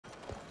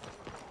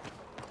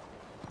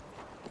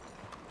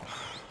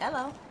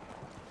Hello.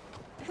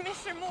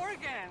 Mr.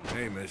 Morgan.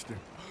 Hey, mister.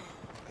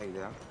 Hey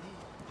there.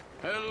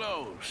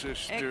 Hello,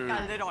 sister.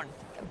 Calderon.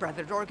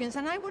 Brother Dorkins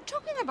and I were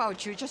talking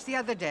about you just the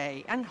other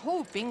day and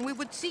hoping we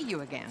would see you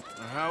again.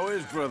 How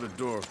is Brother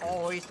Dork?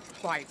 Oh, he's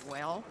quite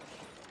well.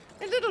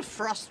 A little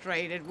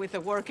frustrated with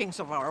the workings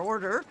of our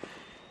order.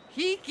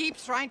 He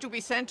keeps trying to be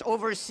sent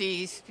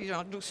overseas,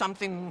 do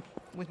something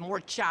with more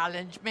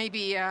challenge,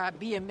 maybe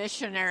be a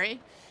missionary.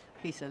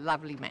 He's a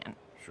lovely man.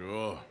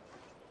 Sure.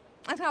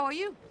 And how are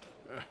you?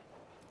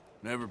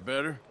 Never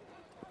better?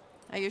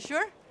 Are you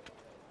sure?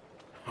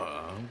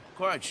 I'm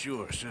quite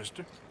sure,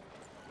 sister.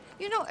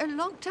 You know, a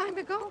long time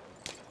ago,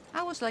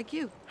 I was like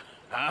you.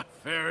 I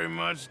very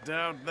much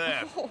doubt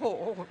that.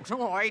 Oh,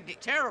 no, I did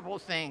terrible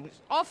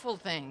things, awful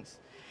things.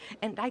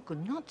 And I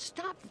could not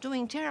stop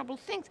doing terrible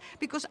things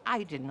because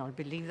I did not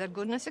believe that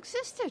goodness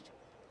existed.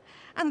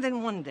 And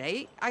then one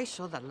day, I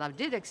saw that love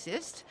did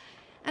exist.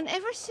 And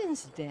ever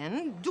since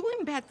then,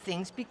 doing bad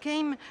things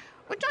became,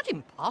 well, not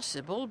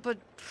impossible, but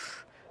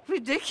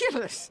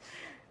ridiculous.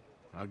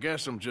 I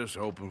guess I'm just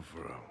hoping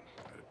for a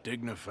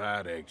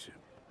dignified exit.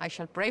 I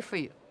shall pray for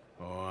you.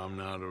 Oh, I'm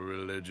not a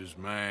religious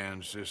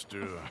man,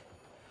 sister.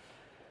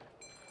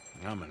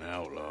 I'm an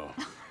outlaw.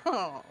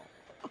 Oh,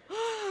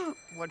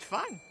 what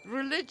fun.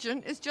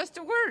 Religion is just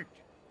a word.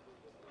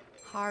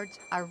 Hearts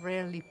are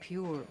rarely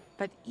pure,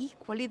 but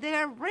equally they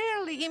are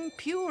rarely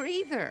impure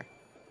either.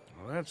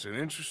 Well, that's an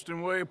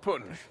interesting way of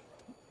putting it.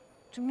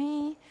 To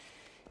me,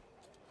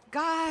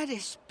 God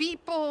is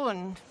people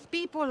and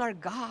people are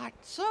God,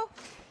 so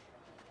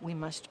we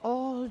must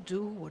all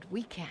do what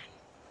we can.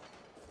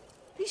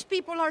 These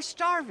people are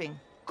starving.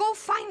 Go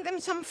find them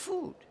some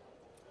food.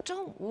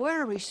 Don't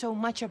worry so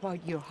much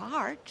about your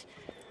heart.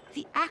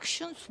 The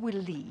actions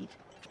will lead,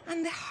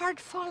 and the heart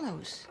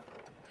follows.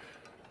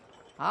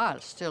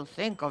 I'll still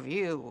think of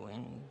you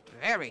in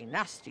very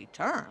nasty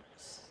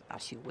terms,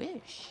 as you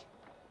wish.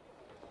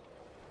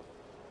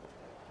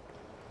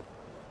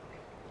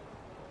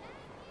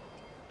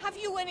 Have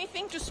you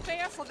anything to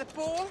spare for the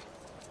poor?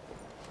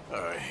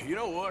 You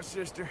know what,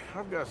 sister?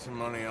 I've got some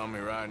money on me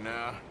right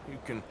now. You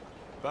can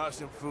buy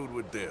some food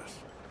with this.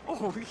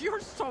 Oh, you're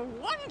so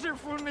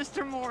wonderful,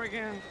 Mr.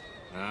 Morgan.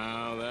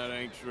 No, that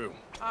ain't true.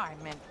 I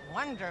meant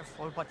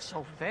wonderful, but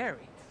so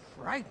very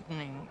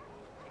frightening.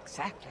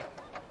 Exactly.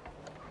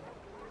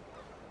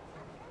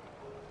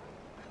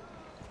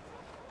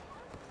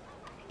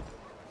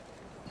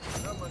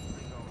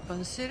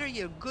 Consider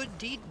your good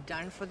deed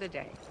done for the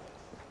day.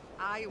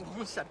 I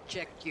won't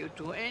subject you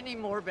to any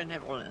more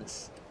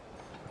benevolence.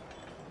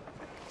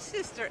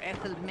 Sister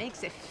Ethel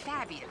makes a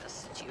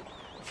fabulous stew.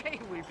 They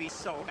will be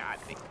so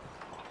happy.